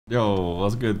Yo,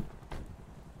 what's good?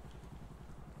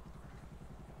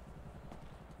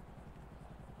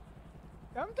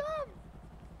 Dum-dum!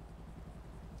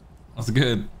 What's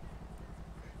good?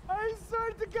 I swear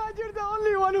to God, you're the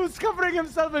only one who's covering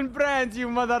himself in brands, you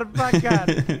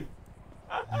motherfucker!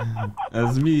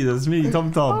 That's me,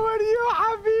 Tom Tom. How are you,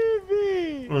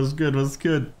 Habibi? What's good, what's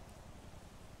good?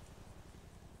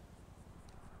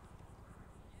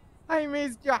 I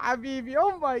missed you, Habibi.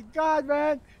 Oh my God,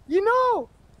 man. You know,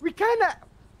 we kind of...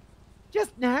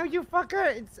 Just now, you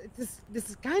fucker, this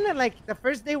is kind of like the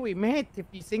first day we met, if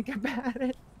you think about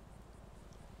it.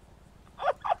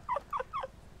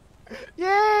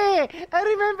 Yeah, I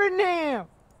remember now.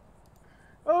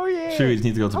 Oh yeah. Sure, we just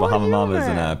need to go to How are Bahama you, Mamas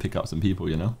man? and pick up some people,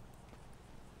 you know?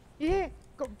 Yeah,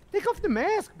 go, take off the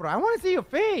mask, bro. I want to see your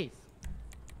face.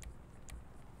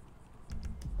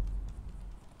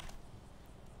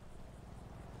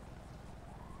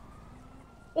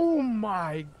 Oh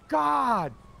my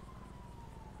God.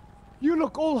 You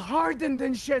look all hardened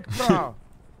and shit, bro.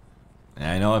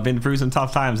 Yeah, I know, I've been through some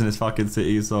tough times in this fucking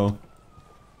city, so...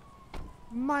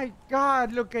 My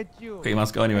God, look at you. Okay, you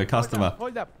must go anyway, customer.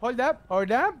 Hold up.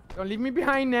 Don't leave me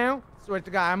behind now. Swear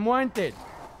to God, I'm wanted.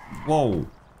 Whoa.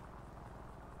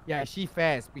 Yeah, she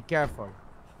fast. Be careful.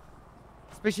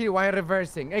 Especially while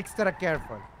reversing. Extra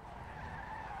careful.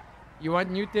 You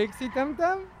want new taxi, Tum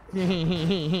Tum?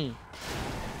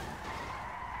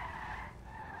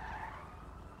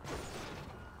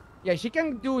 Yeah, she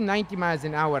can do 90 miles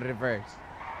an hour reverse.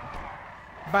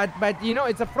 But you know,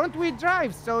 it's a front wheel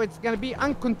drive, so it's gonna be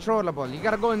uncontrollable. You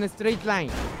gotta go in a straight line.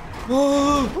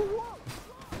 Whoa.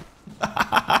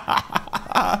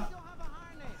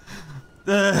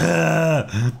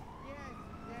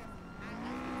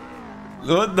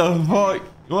 What the fuck?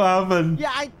 What happened?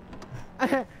 Yeah,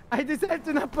 I decided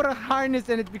to not put a harness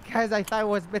in it because I thought it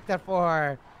was better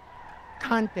for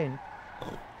content.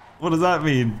 What does that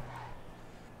mean?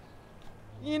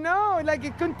 You know, like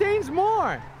it contains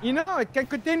more. You know, it can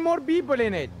contain more people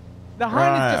in it. The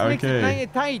harness just makes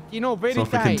it tight, you know, very so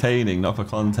for tight. containing, not for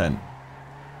content.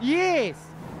 Yes.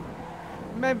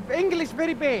 My English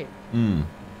very bad. Hmm.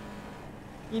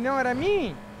 You know what I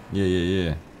mean?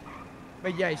 Yeah.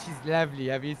 But yeah, she's lovely.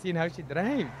 Have you seen how she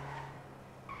drives?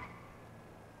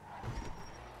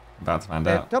 About to find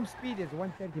The out. top speed is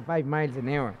 135 miles an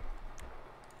hour.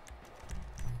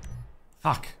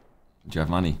 Fuck. Do you have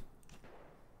money?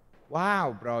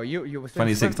 Wow, bro, you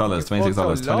 $26,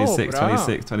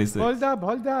 $26.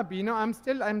 Hold up. You know, I'm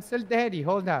still daddy.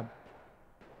 Hold up.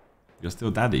 You're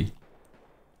still daddy?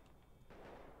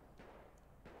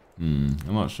 I'm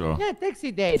not sure. Yeah,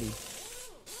 taxi daddy.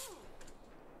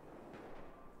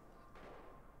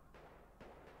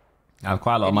 I have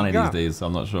quite a lot of money these days, so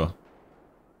I'm not sure.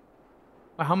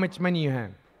 Well, how much money you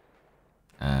have?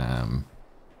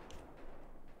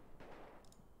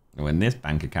 In this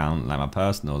bank account, like my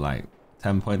personal, like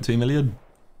 10.2 million.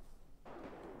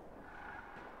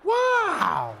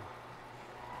 Wow.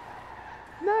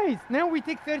 Nice. Now we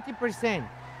take 30%.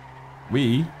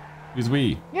 We? Who's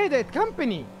we? Yeah, that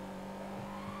company.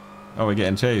 Oh, we're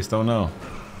getting chased. Oh no.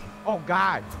 Oh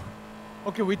God.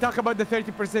 Okay, we talk about the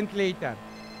 30% later.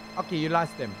 Okay, you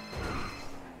lost him.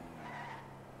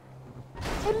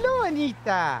 Hello,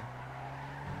 Anita.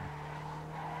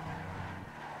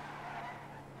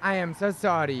 I am so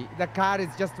sorry. The car is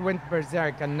just went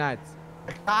berserk and nuts.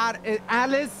 The car,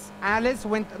 Alice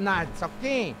went nuts,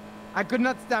 okay? I could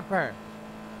not stop her.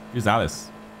 Who's Alice?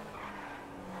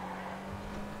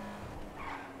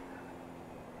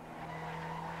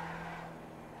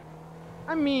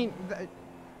 I mean,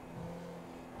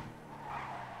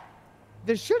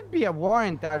 there should be a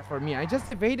warrant out for me. I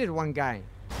just evaded one guy.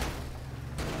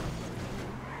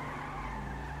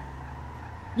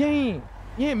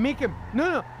 Yeah, make him.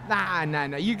 No.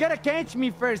 Nah. You gotta catch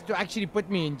me first to actually put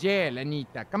me in jail,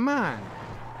 Anita. Come on.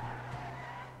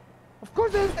 Of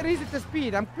course, there's a reason to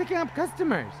speed. I'm picking up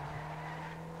customers.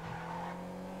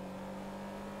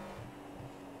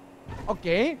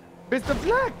 Okay. Best of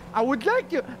luck. I would like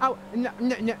you. No.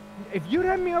 If you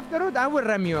run me off the road, I will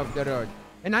run you off the road.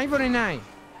 An eye for an eye.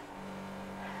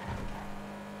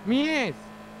 Yes.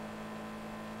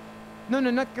 No,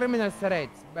 not criminal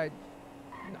threats, but...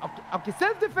 Okay,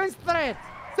 self-defense threats.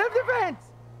 Self-defense.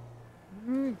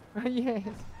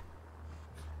 Yes.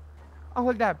 Oh,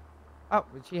 hold up. Oh,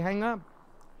 did she hang up?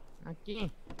 Okay.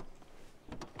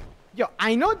 Yo,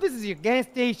 I know this is your gas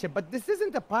station, but this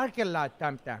isn't a parking lot,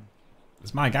 Tam Tam.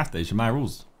 It's my gas station, my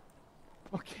rules.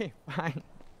 Okay, fine.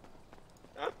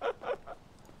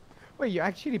 Wait, you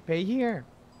actually pay here?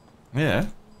 Yeah.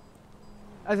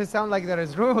 Doesn't sound like there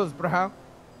is rules, bro.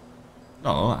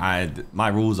 No, my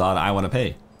rules are that I want to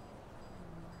pay.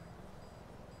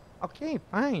 Okay,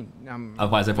 fine.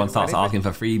 Otherwise, everyone starts asking for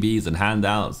freebies and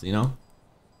handouts, you know?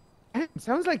 It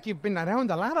sounds like you've been around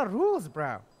a lot of rules,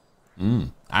 bro.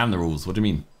 I am the rules. What do you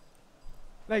mean?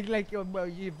 Like you're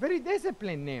very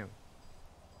disciplined now.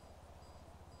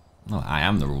 No, I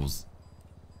am the rules.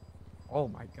 Oh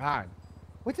my god.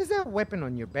 What is that weapon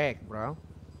on your back, bro?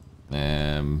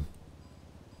 It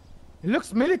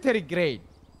looks military grade.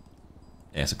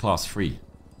 Yeah, it's a class 3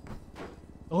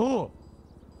 Oh.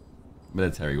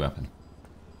 military weapon.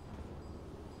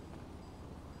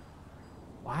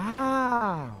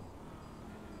 Wow.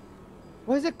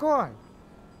 What is it called?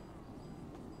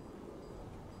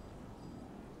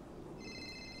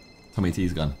 Tommy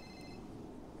T's gun.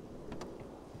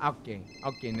 Okay,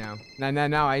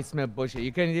 now I smell bullshit.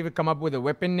 You couldn't even come up with a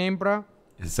weapon name, bro?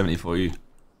 It's 74U.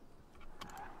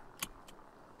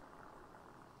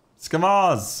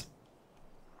 Skamars!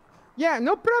 Yeah,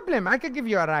 no problem. I can give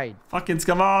you a ride. Fucking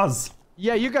Skamars!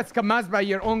 Yeah, you got skamazed by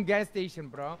your own gas station,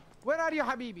 bro. Where are you,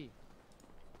 Habibi?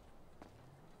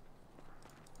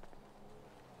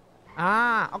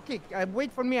 Ah, okay.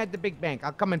 Wait for me at the big bank.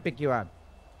 I'll come and pick you up.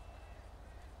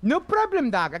 No problem,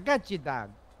 dog. I got you, dog.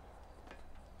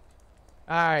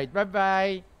 Alright,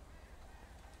 bye-bye.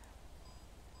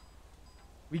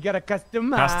 We got a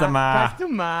customer.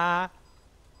 Customer.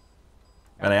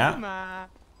 Where at?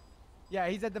 Yeah,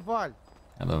 he's at the vault.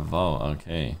 At the vault,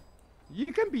 okay. You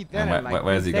can be there in like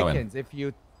where's 2 he going? seconds if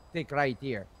you take right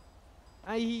here.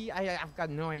 I've got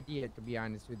no idea, to be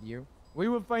honest with you. We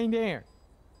will find out.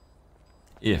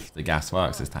 If the gas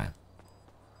works this time.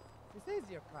 This is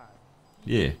your car.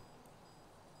 Yeah.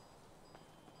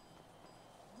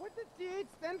 What did T8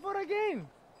 stand for again?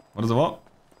 What is it, what?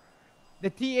 The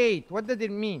T8, what did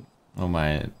it mean? Oh,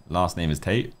 my last name is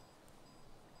Tate.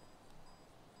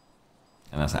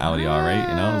 And that's an Audi R8,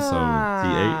 you know, so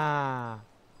T8.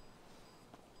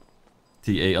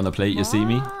 T8 on the plate, you see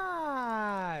me?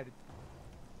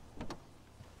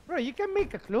 Bro, you can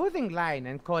make a clothing line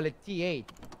and call it T8.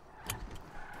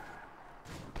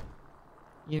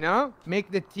 You know,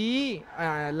 make the T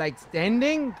like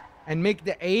standing and make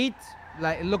the 8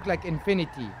 like look like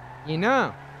infinity. You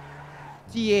know,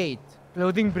 T8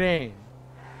 clothing brand.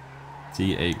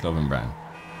 T8 clothing brand.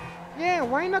 Yeah,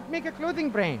 why not make a clothing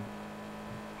brand?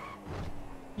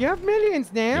 You have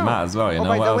millions now. You might as well, you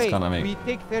know, what else can I make? We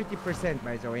take 30%,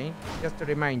 by the way, just to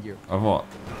remind you. Of what?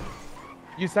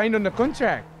 You signed on the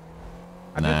contract.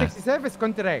 Abdul taxi service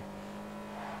contract.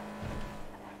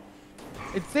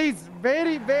 It says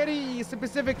very, very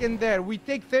specific in there. We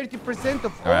take 30%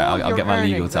 of all Alright, I'll your get my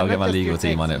legal. earnings, I'll and get not my just your legal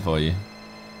team on taxes. it for you.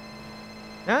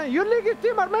 Huh? Your legal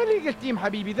team or my legal team,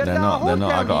 Habibi? They're not.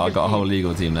 I got a whole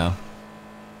legal team now.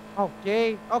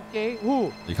 Okay.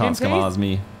 Who? You can't Skamars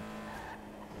me.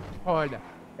 Hold on.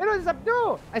 You know, it's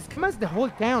Abdul. I skamazed the whole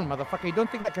town, motherfucker. You don't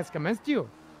think I can skamazed you?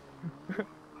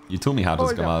 You told me how to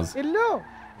Skamars. Hello.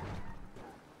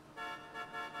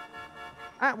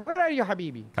 Where are you,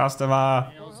 Habibi?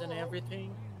 Customer. Nails and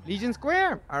everything. Legion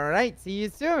Square. All right. See you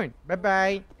soon.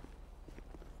 Bye-bye.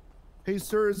 Hey,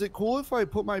 sir, is it cool if I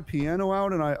put my piano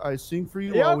out and I sing for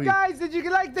you? Yo, guys, did you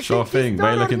like the Sure thing. Where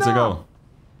are you looking to go?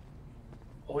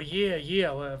 Oh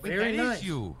yeah. Well, very nice. Is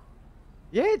you.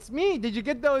 Yeah, it's me. Did you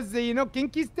get those,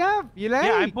 kinky stuff? You like?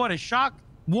 Yeah, I bought a shock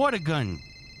water gun.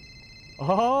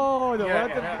 Oh, the Yeah,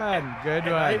 water gun. Good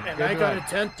and one. I got a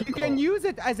tentacle. You can use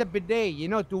it as a bidet,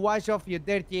 to wash off your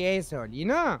dirty asshole,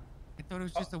 I thought it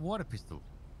was just a water pistol.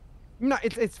 No,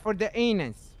 it's for the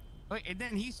anus. Wait, and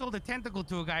then he sold a tentacle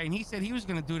to a guy, and he said he was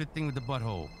gonna do the thing with the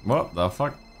butthole. What the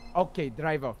fuck? Okay,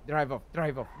 drive off. Hey,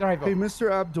 Mr.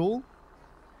 Abdul,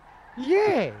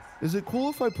 Yes. is it cool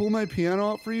if I pull my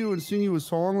piano out for you and sing you a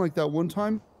song like that one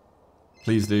time?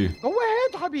 Please do. Go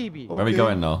ahead, Habibi. Where are we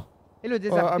going now? Hello,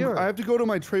 this is Abdul. I have to go to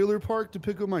my trailer park to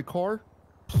pick up my car.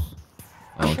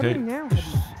 I'm Okay. coming now,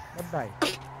 Habibi. Bye-bye.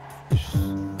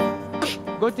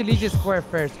 Go to Legion Square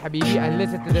first, Habibi, and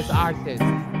listen to this artist.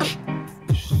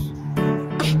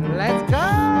 Let's go!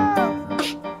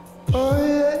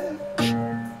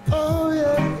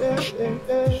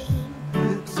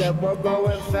 Said we're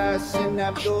going fast in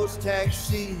Abdul's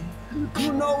taxi.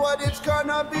 You know what it's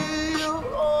gonna be, you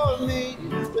or me.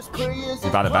 The spree is You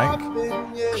found a bank?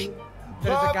 poppin', yeah.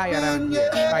 There's a guy around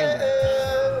here. Find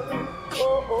him.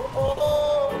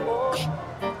 Oh.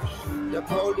 The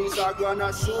police are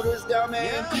gonna shoot us down,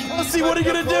 man. Let's see what are you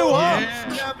gonna do, huh?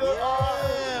 Yeah,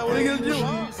 what are you gonna do,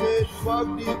 huh? Said, fuck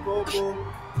the popo.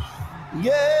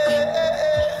 Yeah.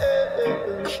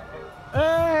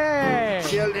 Hey!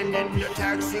 Chilling in the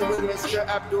taxi with Mr.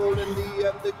 Abdul and the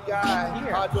other guy.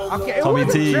 Here. I don't Okay, know it Tommy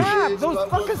was T. a trap. Those but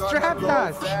we're fuckers gonna trapped go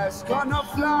us. fast, gonna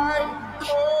fly.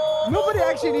 Oh, Nobody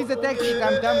actually needs a taxi,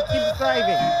 Dum Dum. Keep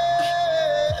driving.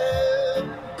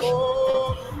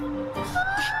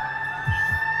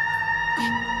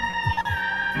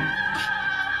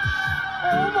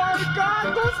 Oh my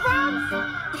God, those fans!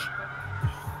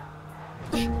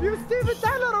 You Steven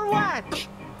Tyler or what?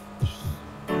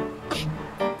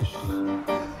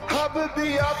 Habibi,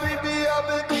 habibi,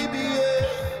 habibi, yeah.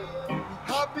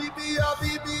 Habibi,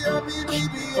 habibi, habibi,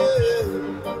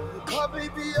 yeah.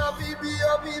 Habibi, habibi,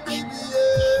 habibi,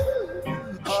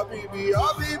 yeah. Habibi,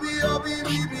 habibi,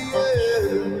 habibi,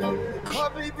 yeah.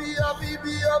 Habibi,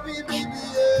 habibi, habibi,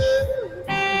 yeah.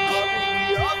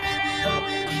 Habibi, habibi,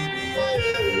 habibi,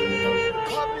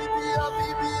 yeah. Habibi,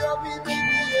 habibi, habibi,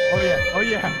 yeah. Oh yeah, oh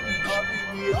yeah.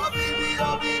 Habibi, habibi,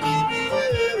 habibi,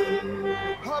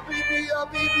 yeah. Habibi,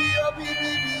 habibi,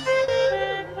 habibi,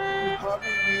 yeah.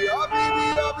 Habibi, habibi,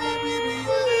 habibi,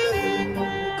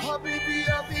 yeah. Habibi,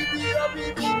 habibi, habibi, yeah. Habibi, habibi,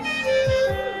 habibi,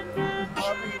 yeah.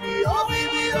 Habibi,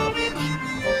 habibi,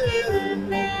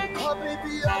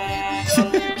 habibi, yeah.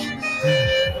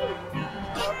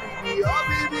 Habibi,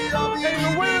 habibi, habibi,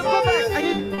 Hey, wait, go back. I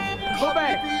need. Go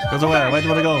back. Go to where? Where do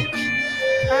you want to go?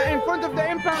 In front of the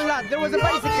impound lot, there was a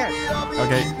bicycle.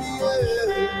 Okay.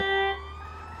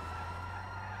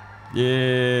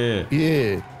 Yeah.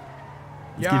 Yeah.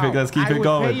 Let's keep it I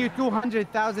going. would pay you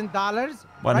 $200,000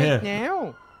 One right here.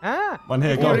 now. Huh? One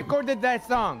here, If go. you recorded that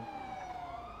song.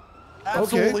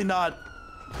 Absolutely not.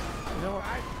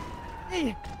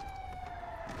 Hey,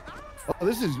 Oh,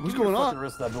 this is what's Give me going your fucking on.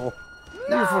 wrist, Abdul. Give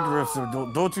me your fucking wrist,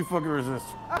 Abdul. Don't you fucking resist.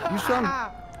 You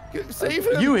sound. Save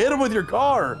him. You hit him with your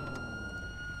car.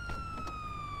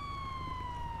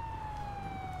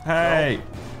 Hey.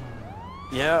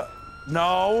 Yeah.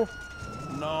 No.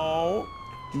 No.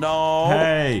 No.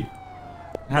 Hey.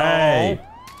 Hey.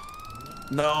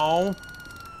 No.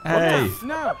 Hey.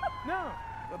 no, no.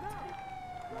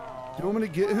 You want me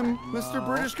to get him, Mr.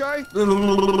 British guy? Going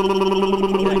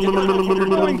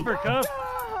for cuff.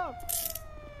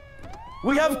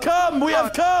 We have come. We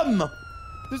have come.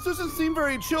 This doesn't seem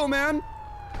very chill, man.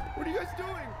 What are you guys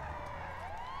doing?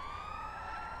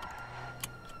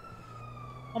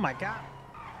 Oh my God.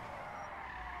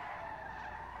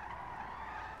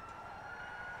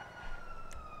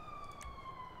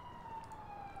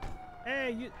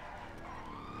 Hey, you.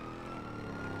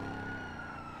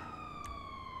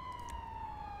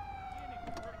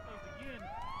 Again,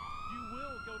 you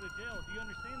will go to jail. Do you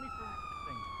understand me for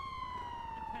things?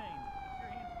 Detained. Your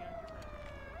hands behind your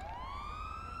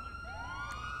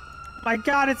back. My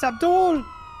God, it's Abdul.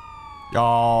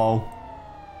 Yo.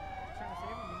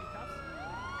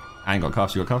 I ain't got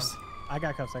cuffs. You got cuffs? I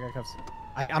got cuffs.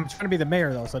 I'm trying to be the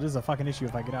mayor though, so this is a fucking issue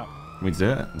if I get out. Can we do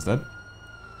it instead?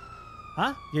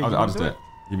 Huh? Yeah, I'll wanna just do it.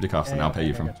 Give me the cuffs and Yeah, I'll pay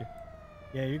you I from. got you.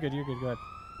 Yeah, you're good. Go ahead.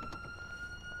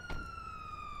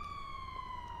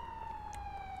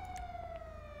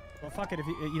 Well, fuck it. If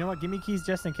you know what, give me keys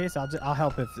just in case. I'll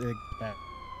help if that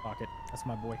pocket. That's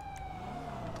my boy.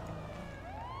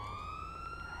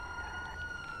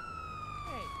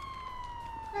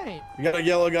 Hey, You got a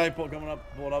yellow guy coming up.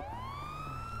 Pull it up.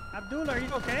 Abdul, are you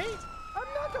okay?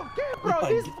 I'm not okay, bro.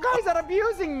 These guys are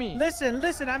abusing me. Listen.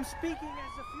 I'm speaking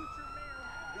as a future mayor.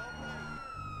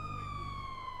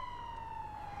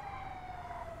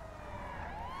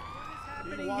 What is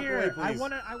happening walk here? away, I please.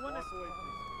 wanna.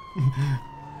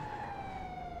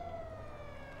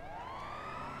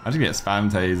 I just get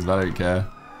spam tased, but I don't care.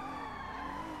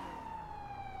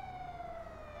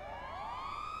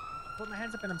 Put my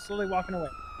hands up and I'm slowly walking away.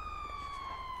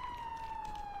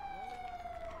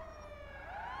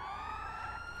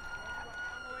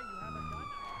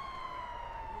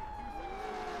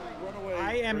 Run away.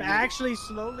 I am actually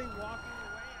slowly walking away.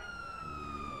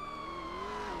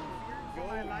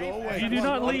 Go away. If you do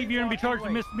not leave, you're going to be charged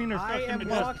with misdemeanor obstruction to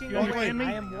justice. You understand me?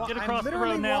 Get across the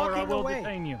road now or I will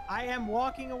detain you. I am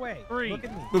walking away. 3, Look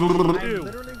at me. I'm 2.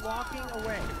 literally walking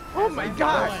away. Oh my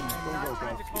God.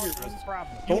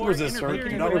 Don't resist, sir.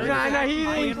 Do not resist. Nah, he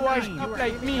ain't washed up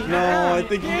like me. No, I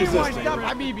think he you ain't resisted. washed up,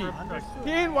 Habibi.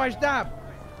 He ain't washed up.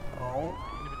 Oh.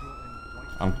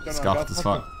 I'm scuffed as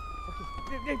fuck.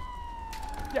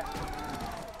 Yeah.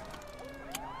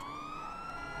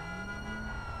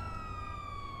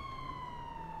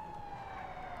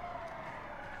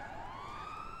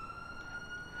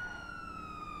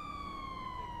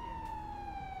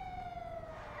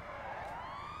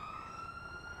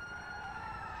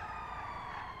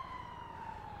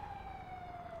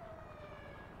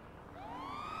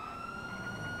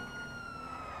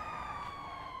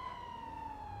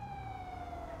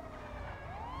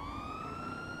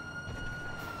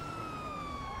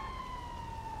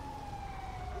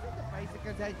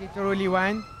 Bicycles that you truly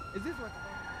want? Is this what?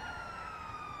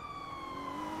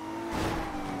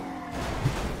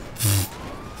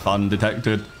 Fun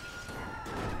detected.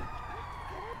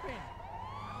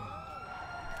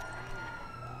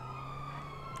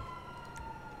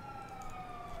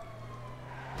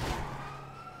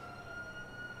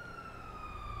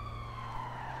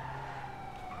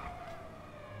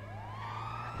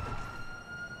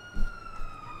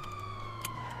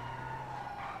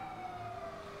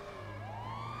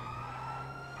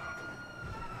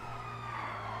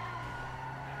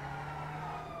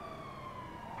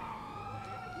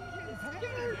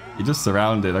 You're just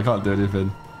surrounded. I can't do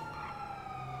anything.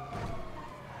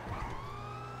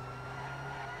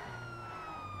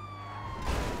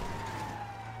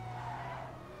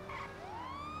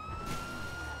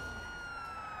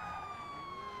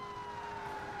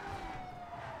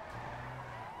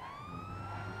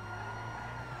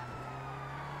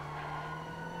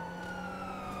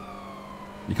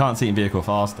 You can't see in vehicle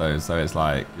fast though, so it's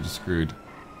like you're just screwed.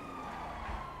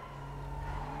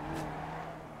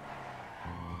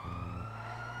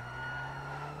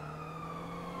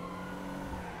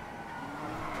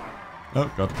 Oh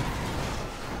god.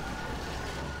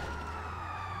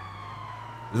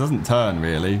 It doesn't turn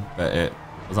really, but it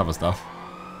does other stuff.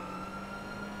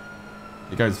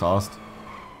 It goes fast.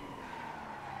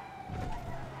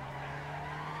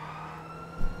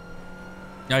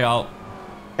 Yo, yo.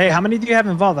 Hey, how many do you have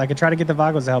involved? I could try to get the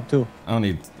Vagos to help too. I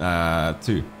only need 2,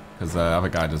 because the other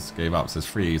guy just gave up, so there's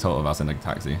 3 total of us in the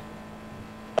taxi.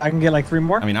 I can get like 3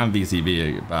 more? I mean, I'm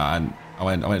VCB, but I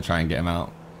went to try and get him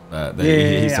out. But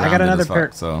He's I got another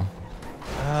pair. So.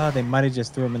 They might have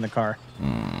just threw him in the car.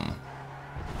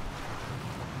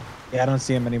 Yeah, I don't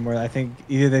see him anymore. I think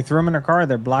either they threw him in a car or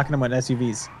they're blocking him with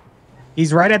SUVs.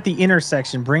 He's right at the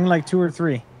intersection. Bring like 2 or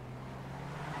 3.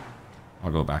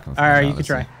 I'll go back and all right, you can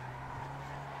try.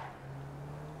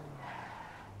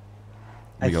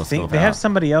 I think they have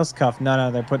somebody else cuffed.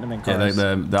 No, they're putting him in cars.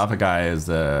 Yeah, the other guy is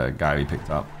the guy we picked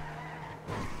up.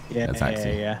 Yeah,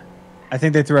 yeah. I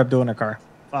think they threw Abdul in a car.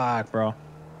 Fuck, bro.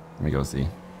 Let me go see.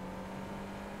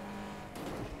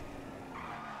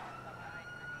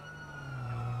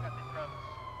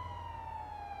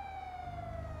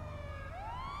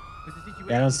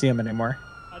 Yeah, I don't see him anymore.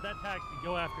 That taxi,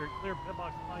 go after it. Clear pit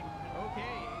box. Okay.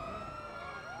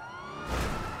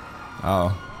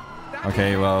 Oh.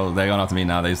 Okay, well, they're going after me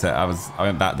now. They said I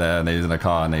went back there and they was in a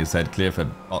car and they said clear for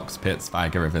box, pits,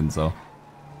 spike, everything. So.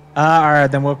 All right,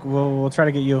 then we'll try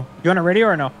to get you. You on a radio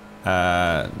or no?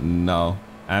 No.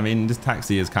 I mean, this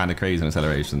taxi is kind of crazy in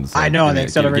acceleration. So I know the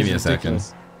acceleration. Give me a second.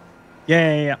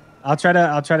 Yeah. I'll try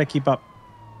to keep up.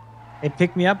 Hey,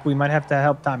 pick me up. We might have to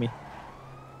help Tommy.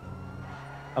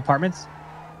 Apartments.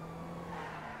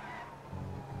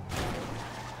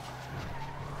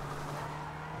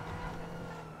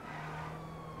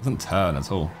 Doesn't turn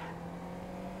at all.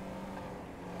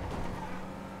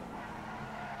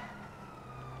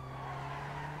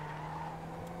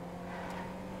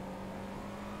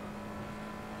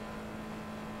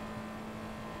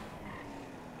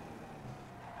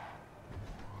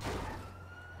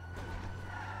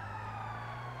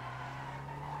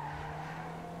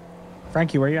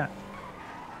 Frankie, where you at?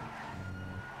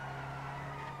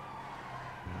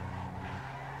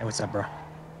 Hey, what's up, bro?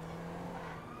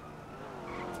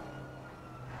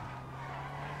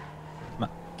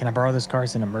 Can I borrow this car?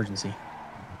 It's an emergency.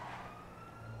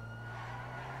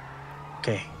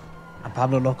 Okay. I'm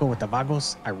Pablo Loco with the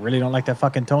Vagos. I really don't like that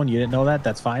fucking tone. You didn't know that?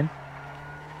 That's fine.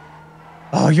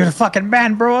 Oh, you're the fucking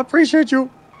man, bro. I appreciate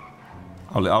you.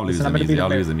 I'll lose him easy. I'll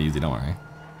lose him easy. Don't worry.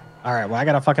 All right. Well, I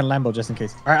got a fucking Lambo just in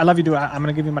case. All right. I love you, dude. I'm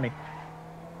going to give you money.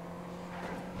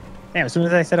 Damn. As soon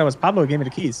as I said I was Pablo, he gave me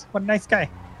the keys. What a nice guy.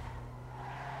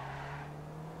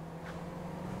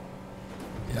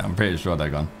 Yeah, I'm pretty sure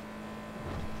they're gone.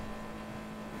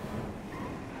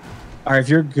 All right, if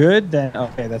you're good, then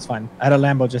okay, that's fine. I had a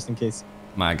Lambo just in case.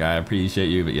 My guy, I appreciate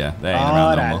you, but yeah, they ain't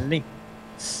around no more.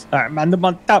 All right, man, the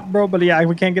on top, bro, but yeah,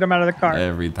 we can't get him out of the car.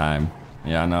 Every time.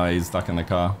 Yeah, I know, he's stuck in the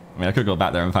car. I mean, I could go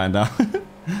back there and find out.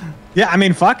 Yeah, I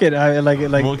mean, fuck it. Like.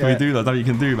 What can we do? That's all you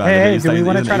can do, man. Hey, do we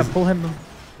want to try to pull him?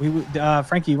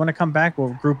 Frankie, you want to come back? We'll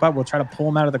group up. We'll try to pull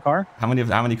him out of the car. How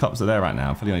many cops are there right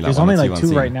now? There's only like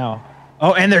 2 right now.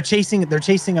 Oh, and they're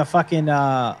chasing a fucking.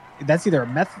 That's either a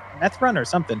meth run or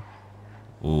something.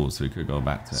 Oh, so we could go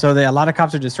back to it. So a lot of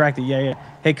cops are distracted. Yeah.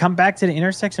 Hey, come back to the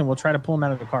intersection. We'll try to pull him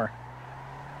out of the car.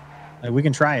 Like, we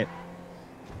can try it.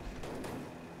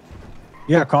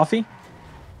 You got coffee?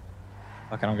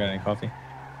 Fuck, I don't got any coffee.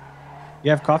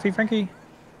 You have coffee, Frankie?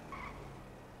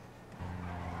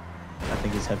 I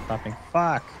think his head popping.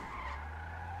 Fuck.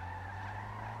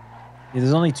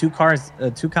 There's only 2 cars,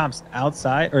 2 cops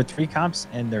outside, or 3 cops,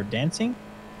 and they're dancing.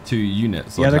 2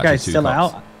 units. The other guy's still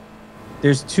cops? out.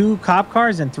 There's 2 cop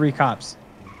cars and 3 cops.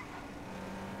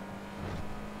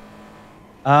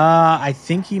 I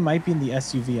think he might be in the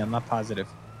SUV. I'm not positive.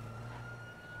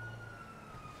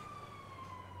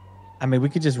 I mean, we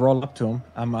could just roll up to him.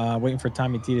 I'm waiting for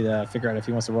Tommy T to figure out if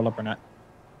he wants to roll up or not.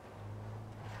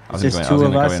 I was going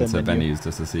to go into Benny's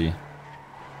just to see.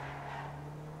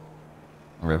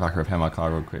 I'll be back, repair my car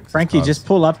real quick. Frankie, just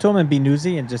pull up to him and be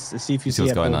newsy and just see if you see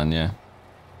what's going on, yeah.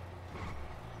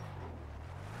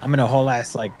 I'm in a whole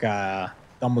ass like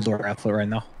Dumbledore outfit right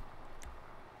now.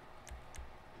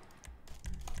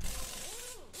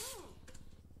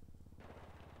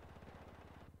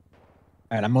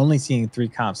 All right, I'm only seeing 3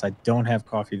 cops. I don't have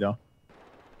coffee though.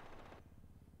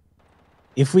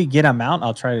 If we get him out,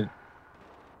 I'll try to.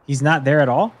 He's not there at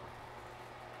all.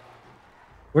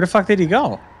 Where the fuck did he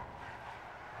go?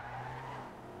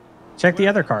 Check the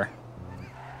other car.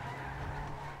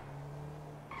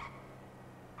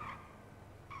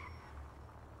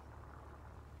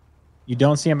 You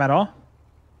don't see him at all?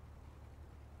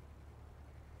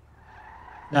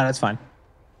 No, that's fine.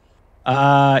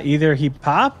 Either he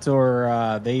popped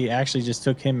or they actually just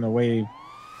took him away,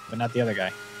 but not the other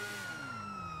guy.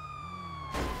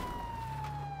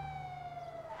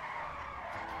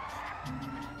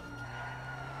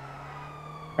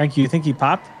 Frankie, you think he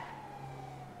popped?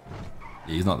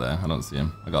 Yeah, he's not there. I don't see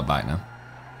him. I got a bike now.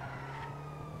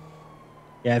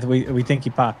 Yeah, we think he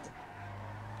popped.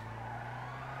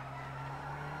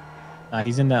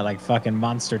 He's in that like fucking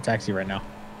monster taxi right now.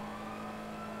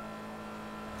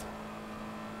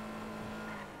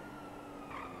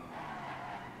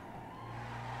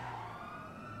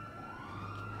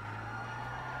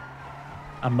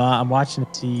 I'm watching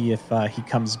to see if he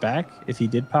comes back, if he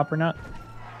did pop or not.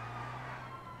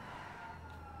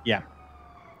 Yeah.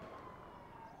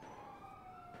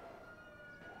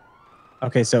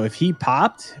 Okay, so if he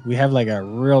popped, we have like a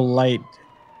real light.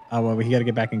 Well, we got to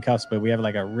get back in cuffs, but we have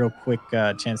like a real quick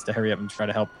chance to hurry up and try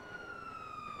to help.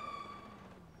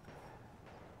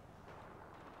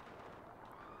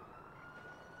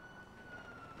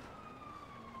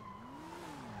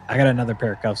 I got another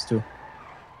pair of cuffs too.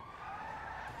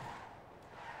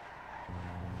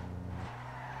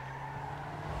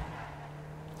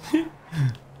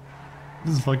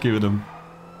 Just fucking with him.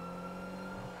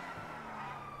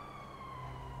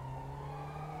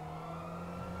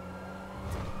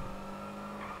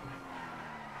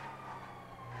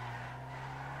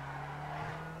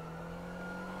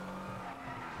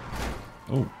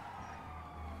 Oh.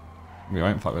 We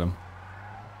won't fight with him.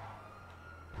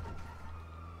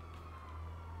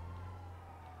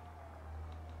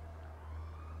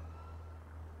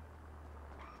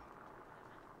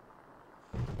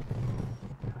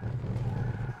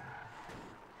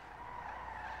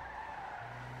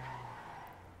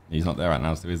 He's not there right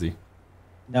now, so is he?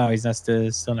 No, he's not still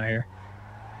not here.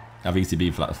 I've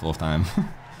ECB for like the 4th time.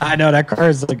 I know, that car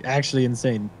is like actually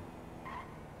insane.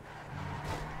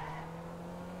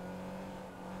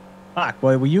 Fuck,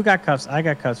 well, you got cuffs, I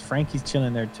got cuffs, Frankie's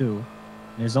chilling there too.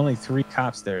 And there's only 3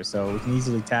 cops there, so we can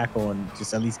easily tackle and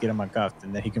just at least get him uncuffed,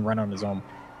 and then he can run on his own.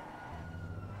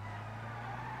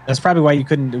 That's probably why you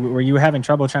couldn't, were you having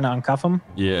trouble trying to uncuff him?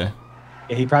 Yeah.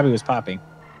 Yeah, he probably was popping.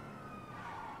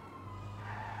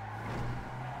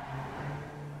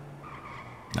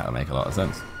 That would make a lot of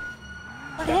sense.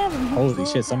 Holy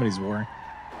shit, somebody's warring.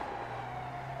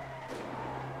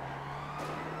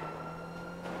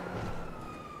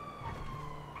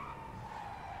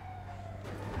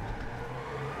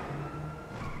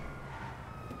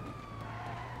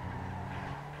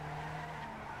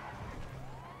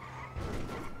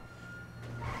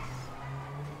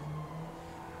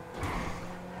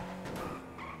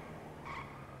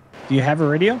 Do you have a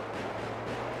radio?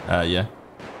 Yeah.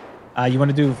 You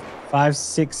want to do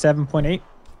 567.8?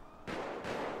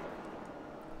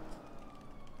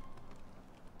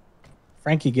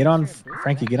 Frankie, get on.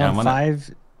 Frankie, get on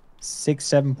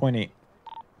 567.8.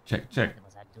 Check.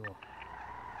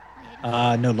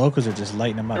 No, locals are just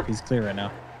lighting him up. He's clear right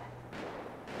now.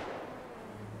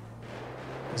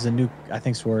 There's a new. I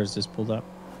think Suarez just pulled up.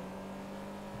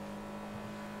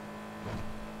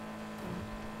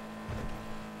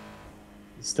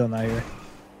 He's still not here.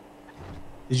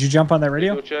 Did you jump on that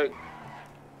radio? Check.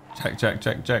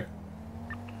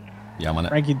 Yeah, I'm on it.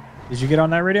 Frankie, did you get on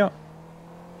that radio?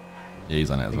 Yeah,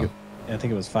 he's on it as well. I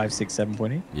think it was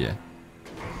 567.8. Yeah.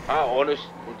 I honestly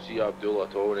don't see Abdul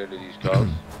at all in any of these cars.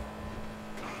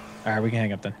 Alright, we can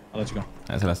hang up then. I'll let you go.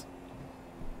 That's us.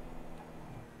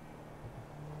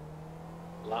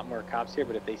 lot more cops here,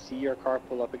 but if they see your car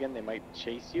pull up again, they might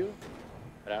chase you.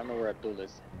 But I don't know where Abdul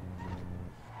is.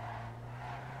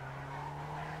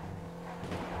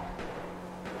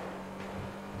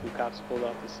 Two cops pulled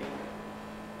off the scene.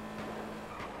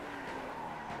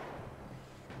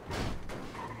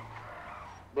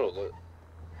 Bro, look.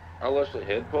 I literally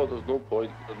head pod. There's no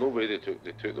point. There's no way they took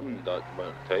them in that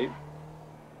amount of time.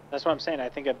 That's what I'm saying. I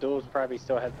think Abdul's probably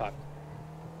still head popped.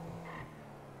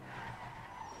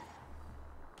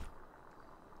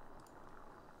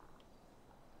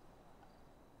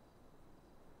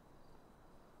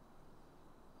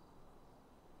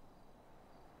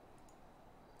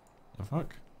 The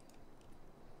fuck?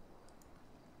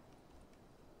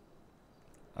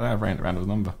 I think I've ran around his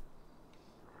number.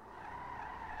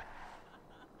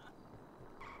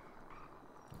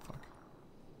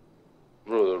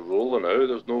 Bro, they're rolling out.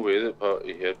 There's no way that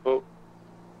he head pop.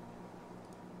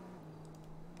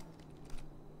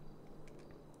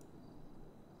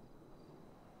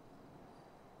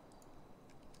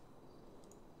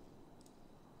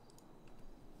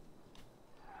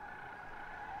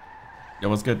 Yo,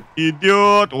 what's good?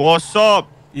 Idiot, what's up?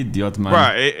 Idiot, man.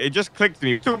 Right, it just clicked to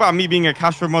me. Talk about me being a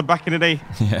Castro mod back in the day.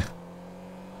 Yeah.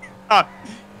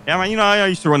 Yeah, man, you know, I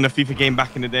used to run the FIFA game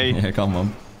back in the day. Yeah, come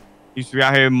on. Used to be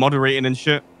out here moderating and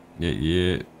shit.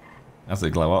 Yeah. That's a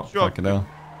glow up. Sure. Fucking hell.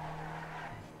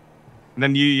 And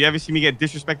then you ever see me get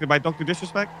disrespected by Dr.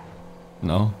 Disrespect?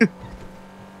 No.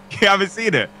 You haven't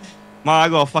seen it? Man, I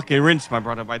got fucking rinsed, my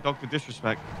brother, by Dr.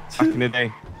 Disrespect back in the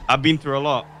day. I've been through a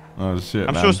lot. Oh, shit,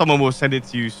 I'm man. sure someone will send it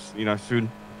to you, you know, soon.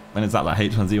 When is that, like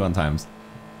H1Z1 times?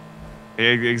 Yeah,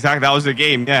 exactly, that was the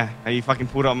game, yeah. And you fucking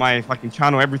pulled up my fucking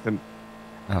channel, everything.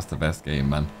 That's the best game,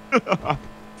 man. I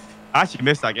actually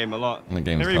miss that game a lot. The They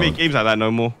game's don't really cold. make games like that no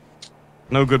more.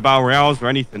 No good battle royales or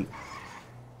anything.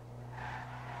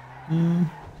 You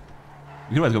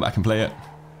can always go back and play it.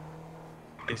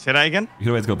 Hey, say that again? You can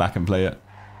always go back and play it.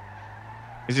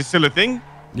 Is it still a thing?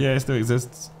 Yeah, it still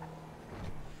exists.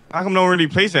 How come no one really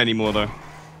plays it anymore, though?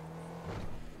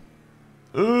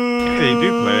 Yeah, they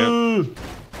do play it.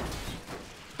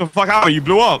 What the fuck happened? You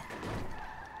blew up?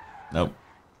 Nope.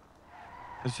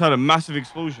 I just heard a massive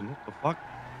explosion. What the fuck?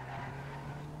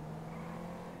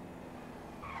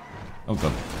 Oh,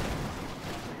 God.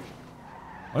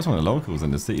 Where's one of the locals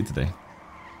in the city today?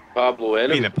 Pablo I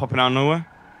mean, Ennis. they're popping out of nowhere?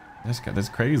 That's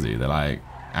crazy. They're like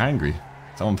angry.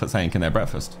 Someone put something in their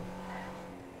breakfast.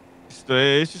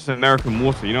 It's just American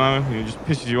water, you know? It just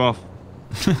pisses you off.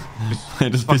 It just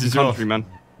Fucking pisses you off. country, man.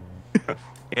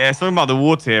 Yeah, it's something about the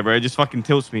water here, bro. It just fucking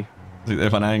tilts me. They're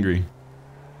fun angry.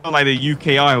 Not like the UK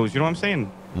Isles, you know what I'm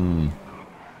saying?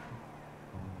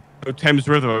 No Thames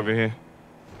River over here.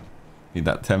 Need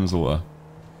that Thames water.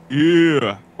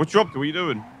 Yeah. What you up to? What you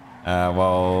doing?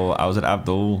 Well, I was at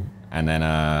Abdul, and then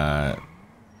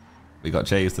we got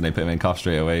chased, and they put him in cuffs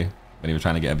straight away when he was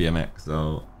trying to get a BMX.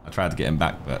 So I tried to get him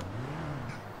back, but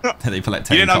they put like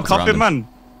 10 You didn't cops uncuff around him, man?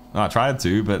 No, I tried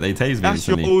to, but they tased me That's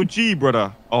instantly. your OG,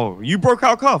 brother. Oh, you broke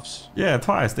out cuffs? Yeah,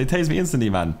 twice. They tased me instantly,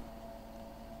 man.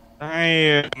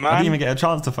 Damn, man. I didn't even get a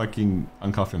chance to fucking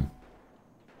uncuff him.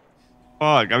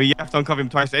 Fuck. I mean, you have to uncuff him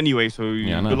twice anyway, so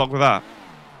Yeah, I know. good luck with that.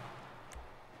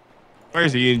 Where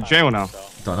is he? In jail now?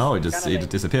 Don't know. He just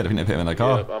disappeared. I think they put him in the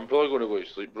car. Yeah, I'm probably going to go to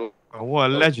sleep, bro. Oh,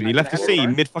 what a legend. He left the city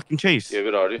mid-fucking chase. Yeah,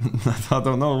 where are you? I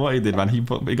don't know what he did, man. He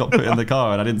got put in the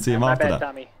car, and I didn't see him after that.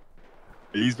 Tommy.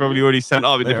 He's probably already sent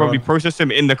up. They Later probably on. processed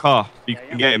him in the car so you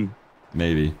can get him.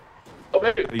 Maybe.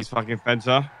 These fucking feds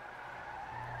are.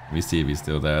 Let me see if he's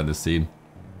still there at the scene.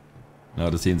 No,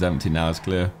 the scene's empty now. It's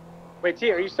clear. Wait,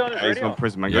 T, are you still in the He's radio? from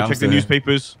prison, man. Yeah, Go I'm check the still here.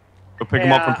 newspapers. Go pick Hey,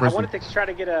 him up from I prison. wanted to try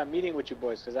to get a meeting with you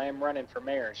boys because I am running for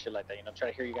mayor and shit like that. You know,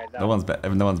 try to hear you guys out. No one's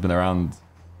been around.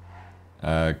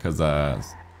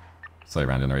 Sorry,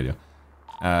 Randy on the radio.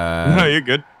 No, you're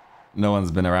good. No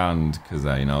one's been around because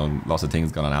you know, lots of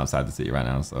things going on outside the city right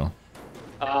now. So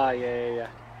Yeah.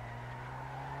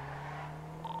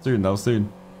 soon, though,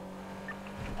 soon.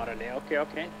 I don't know.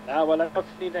 Okay. Well, if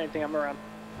you need anything, I'm around.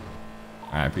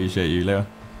 I appreciate you, Leo.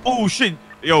 Oh shit!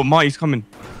 Yo, Marty's coming.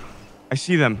 I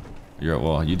see them. You're at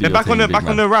war. You do They're your back thing, on the big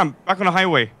man. ramp, back on the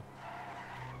highway.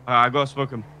 I gotta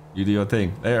smoke him. You do your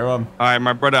thing. Later on. All right,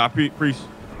 my brother, priest.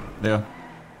 Leo.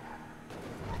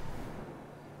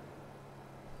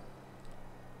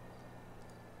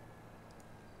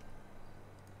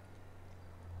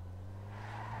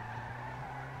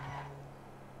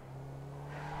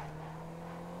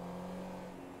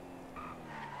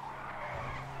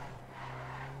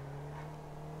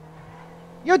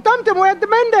 Yo, Tom, we're at the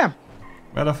Mendem.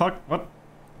 Where the fuck? What?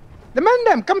 The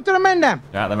Mendem. Come to the Mendem.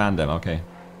 Yeah, at the Mandem. Okay.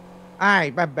 All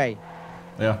right, bye-bye.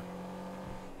 Yeah.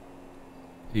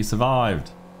 He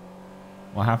survived.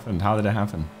 What happened? How did it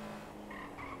happen?